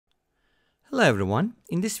Hello everyone.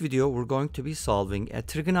 In this video we're going to be solving a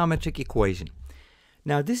trigonometric equation.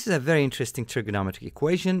 Now this is a very interesting trigonometric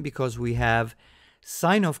equation because we have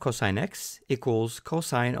sine of cosine x equals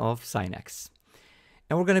cosine of sine x.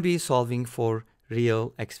 And we're going to be solving for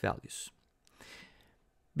real x values.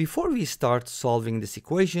 Before we start solving this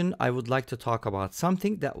equation, I would like to talk about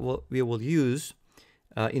something that we will use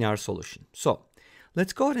in our solution. So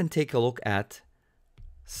let's go ahead and take a look at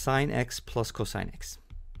sine x plus cosine x.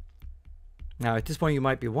 Now at this point you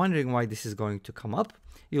might be wondering why this is going to come up.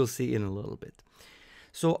 You'll see in a little bit.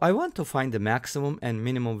 So I want to find the maximum and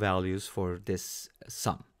minimum values for this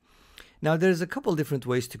sum. Now there's a couple different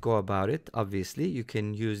ways to go about it. Obviously you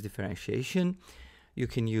can use differentiation, you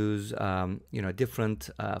can use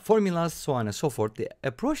different formulas, so on and so forth. The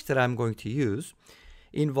approach that I'm going to use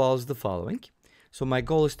involves the following. So my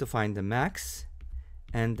goal is to find the max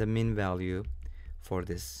and the min value for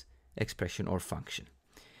this expression or function.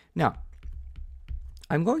 Now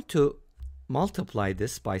I'm going to multiply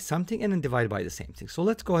this by something and then divide by the same thing. So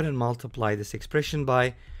let's go ahead and multiply this expression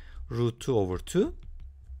by root 2 over 2,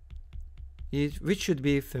 which should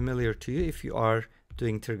be familiar to you if you are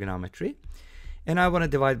doing trigonometry. And I want to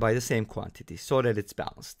divide by the same quantity so that it's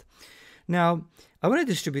balanced. Now I want to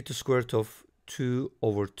distribute the square root of 2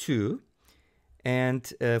 over 2,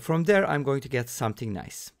 and from there I'm going to get something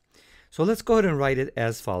nice. So let's go ahead and write it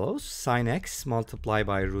as follows: sine x multiplied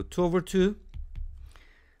by root 2 over 2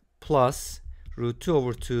 plus root 2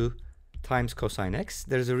 over 2 times cosine x.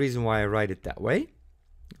 There's a reason why I write it that way.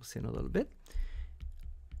 You'll see in a little bit.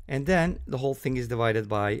 And then the whole thing is divided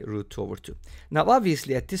by root 2 over 2. Now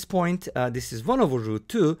obviously at this point this is 1 over root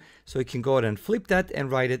 2, so you can go ahead and flip that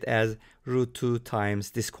and write it as root 2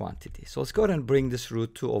 times this quantity. So let's go ahead and bring this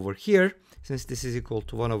root 2 over here. Since this is equal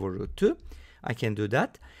to 1 over root 2, I can do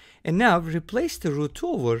that. And now replace the root 2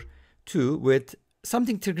 over 2 with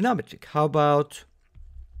something trigonometric. How about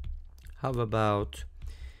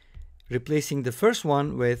replacing the first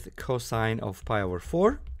one with cosine of pi over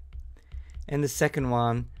 4 and the second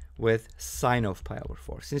one with sine of pi over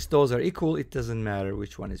 4. Since those are equal, it doesn't matter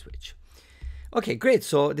which one is which. Okay, great.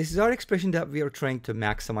 So this is our expression that we are trying to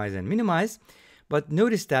maximize and minimize. But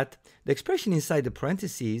notice that the expression inside the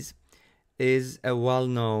parentheses is a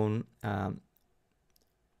well-known,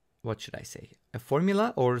 what should I say, a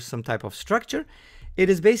formula or some type of structure. It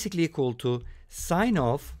is basically equal to sine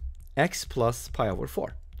of x plus pi over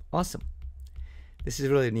 4. Awesome. This is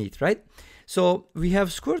really neat, right? So we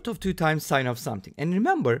have square root of 2 times sine of something. And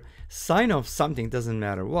remember, sine of something, doesn't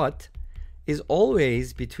matter what, is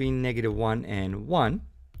always between -1 and 1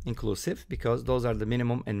 inclusive, because those are the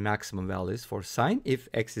minimum and maximum values for sine, if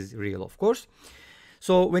x is real, of course.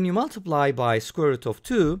 So when you multiply by square root of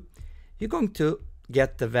 2, you're going to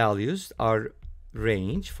get the values, our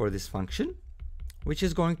range for this function, which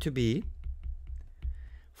is going to be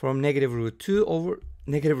from negative root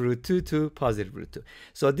 2 to positive root 2.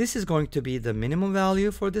 So this is going to be the minimum value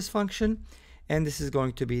for this function, and this is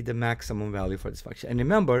going to be the maximum value for this function. And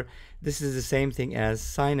remember, this is the same thing as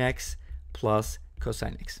sine x plus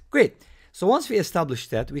cosine x. Great. So once we establish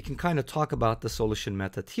that, we can kind of talk about the solution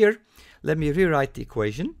method here. Let me rewrite the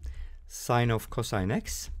equation. Sine of cosine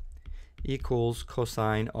x equals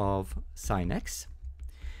cosine of sine x.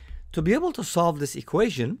 To be able to solve this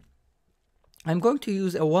equation, I'm going to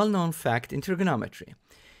use a well-known fact in trigonometry.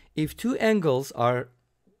 If two angles are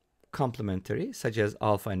complementary, such as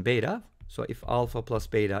alpha and beta, so if alpha plus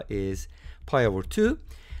beta is pi over 2,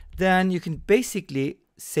 then you can basically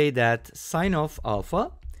say that sine of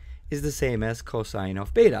alpha is the same as cosine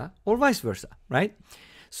of beta, or vice versa, right?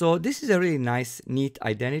 So this is a really nice, neat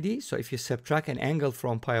identity. So if you subtract an angle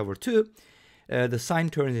from pi over 2, the sine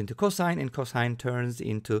turns into cosine and cosine turns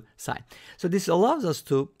into sine. So this allows us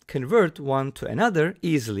to convert one to another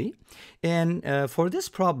easily. And for this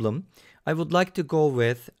problem, I would like to go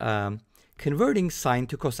with converting sine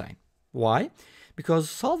to cosine. Why? Because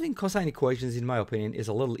solving cosine equations, in my opinion, is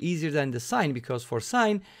a little easier than the sine, because for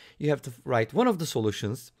sine, you have to write one of the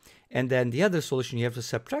solutions, and then the other solution you have to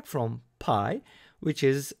subtract from pi, which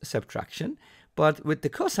is subtraction. But with the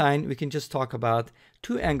cosine, we can just talk about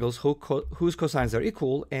two angles whose cosines are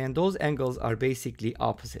equal, and those angles are basically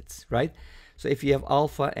opposites, right? So if you have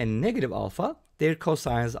alpha and negative alpha, their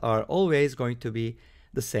cosines are always going to be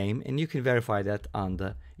the same, and you can verify that on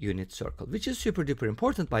the unit circle, which is super duper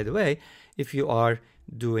important, by the way, if you are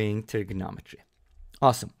doing trigonometry.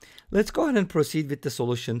 Awesome. Let's go ahead and proceed with the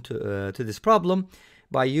solution to this problem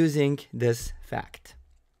by using this fact.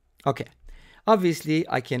 Okay. Obviously,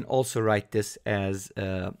 I can also write this as,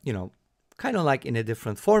 kind of like in a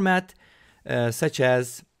different format, such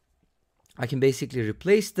as I can basically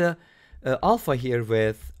replace the alpha here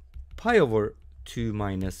with pi over 2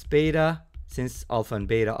 minus beta, since alpha and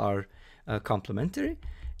beta are complementary,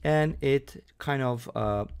 and it kind of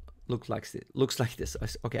looks like this.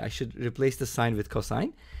 Okay, I should replace the sine with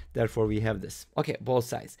cosine. Therefore, we have this. Okay, both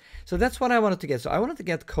sides. So that's what I wanted to get. So I wanted to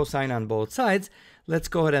get cosine on both sides. Let's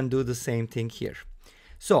go ahead and do the same thing here.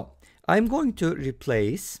 So I'm going to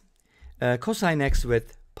replace cosine x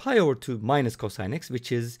with pi over 2 minus cosine x,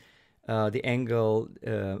 which is the angle,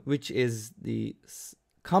 which is the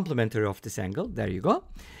complementary of this angle. There you go.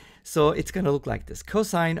 So it's going to look like this.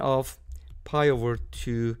 Cosine of pi over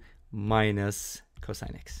 2 minus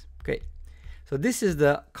cosine x. Great. So this is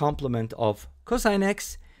the complement of cosine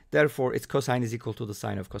x. Therefore, its cosine is equal to the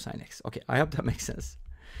sine of cosine x. Okay, I hope that makes sense.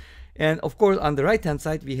 And of course, on the right-hand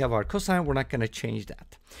side, we have our cosine. We're not going to change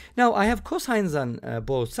that. Now, I have cosines on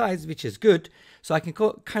both sides, which is good. So I can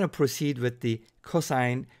kind of proceed with the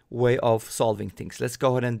cosine way of solving things. Let's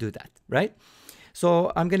go ahead and do that, right?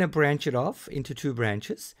 So I'm going to branch it off into two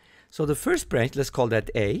branches. So the first branch, let's call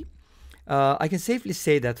that A. I can safely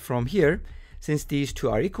say that from here, since these two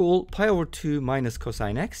are equal, pi over 2 minus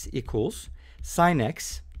cosine x equals sine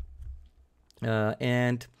x.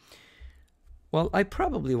 And, well, I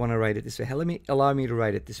probably want to write it this way. Allow me to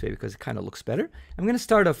write it this way because it kind of looks better. I'm going to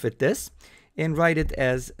start off with this and write it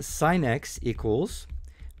as sine x equals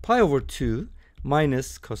pi over 2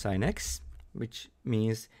 minus cosine x, which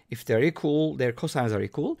means if they're equal, their cosines are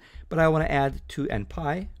equal. But I want to add 2 and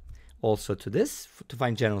pi also to this to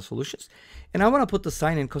find general solutions. And I want to put the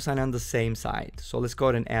sine and cosine on the same side. So let's go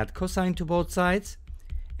ahead and add cosine to both sides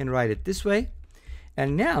and write it this way.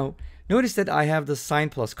 And now, notice that I have the sine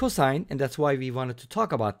plus cosine, and that's why we wanted to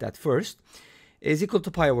talk about that first, is equal to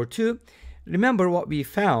pi over 2. Remember what we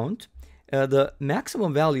found, the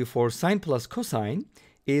maximum value for sine plus cosine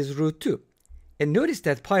is root 2. And notice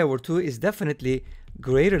that pi over 2 is definitely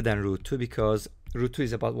greater than root 2 because root 2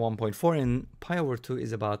 is about 1.4 and pi over 2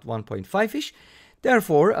 is about 1.5-ish.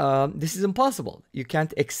 Therefore, this is impossible. You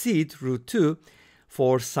can't exceed root 2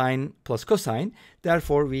 for sine plus cosine.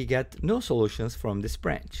 Therefore, we get no solutions from this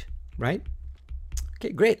branch, right?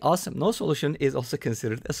 Okay, great, awesome. No solution is also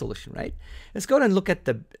considered a solution, right? Let's go ahead and look at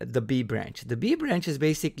the B branch. The B branch is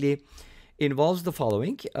basically involves the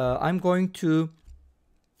following. I'm going to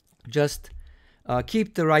just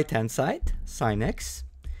keep the right-hand side, sine x,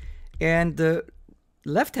 and the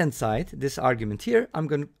left-hand side, this argument here, I'm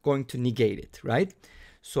going to negate it, right?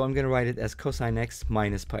 So I'm going to write it as cosine x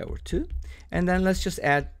minus pi over 2. And then let's just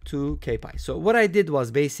add 2k pi. So what I did was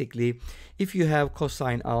basically, if you have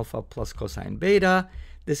cosine alpha plus cosine beta,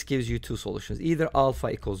 this gives you two solutions. Either alpha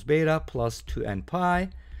equals beta plus 2n pi,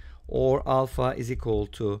 or alpha is equal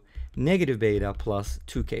to negative beta plus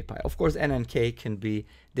 2k pi. Of course, n and k can be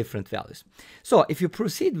different values. So if you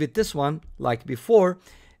proceed with this one, like before,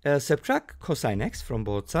 subtract cosine x from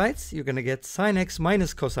both sides, you're going to get sine x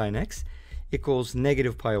minus cosine x equals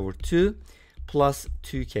negative pi over 2 plus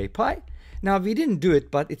 2k pi. Now, we didn't do it,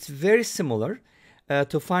 but it's very similar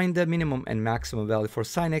to find the minimum and maximum value for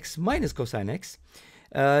sine x minus cosine x.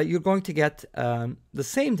 You're going to get the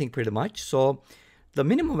same thing pretty much. So the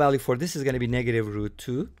minimum value for this is going to be negative root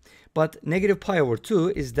 2, but negative pi over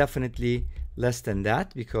 2 is definitely less than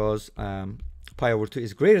that because pi over 2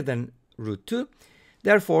 is greater than root 2.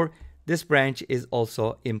 Therefore, this branch is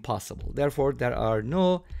also impossible. Therefore, there are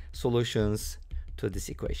no solutions to this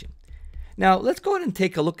equation. Now, let's go ahead and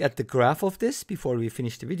take a look at the graph of this before we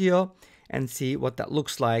finish the video and see what that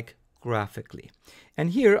looks like graphically. And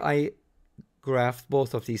here I graphed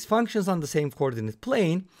both of these functions on the same coordinate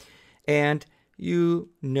plane, and you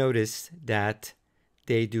notice that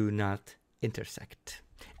they do not intersect.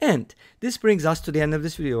 And this brings us to the end of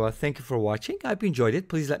this video. Thank you for watching. I hope you enjoyed it.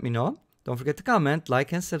 Please let me know. Don't forget to comment,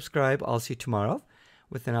 like, and subscribe. I'll see you tomorrow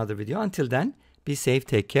with another video. Until then, be safe,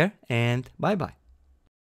 take care, and bye-bye.